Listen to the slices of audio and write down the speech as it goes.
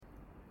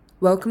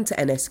Welcome to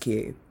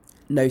NSQ,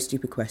 No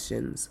Stupid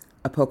Questions,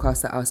 a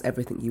podcast that asks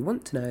everything you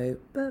want to know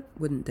but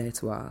wouldn't dare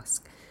to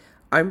ask.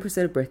 I'm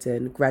Priscilla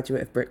Britton,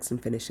 graduate of Brixton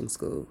Finishing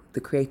School,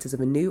 the creators of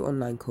a new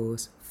online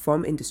course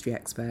from industry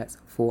experts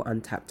for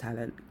untapped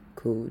talent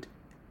called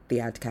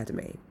The Ad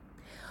Academy.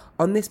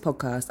 On this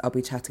podcast, I'll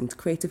be chatting to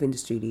creative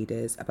industry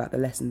leaders about the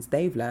lessons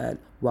they've learned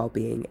while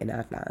being in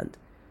Adland,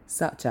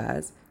 such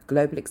as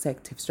Global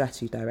Executive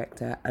Strategy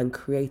Director and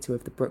creator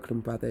of the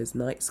Brooklyn Brothers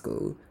Night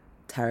School,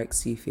 Tarek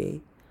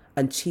Sufi,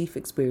 and Chief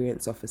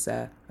Experience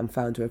Officer and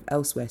founder of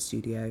Elsewhere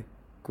Studio,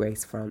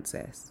 Grace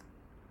Francis.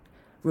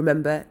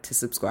 Remember to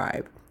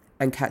subscribe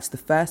and catch the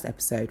first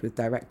episode with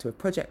Director of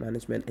Project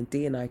Management and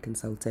D&I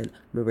Consultant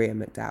Maria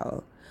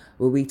McDowell,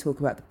 where we talk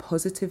about the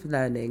positive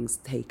learnings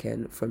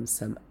taken from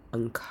some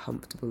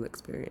uncomfortable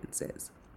experiences.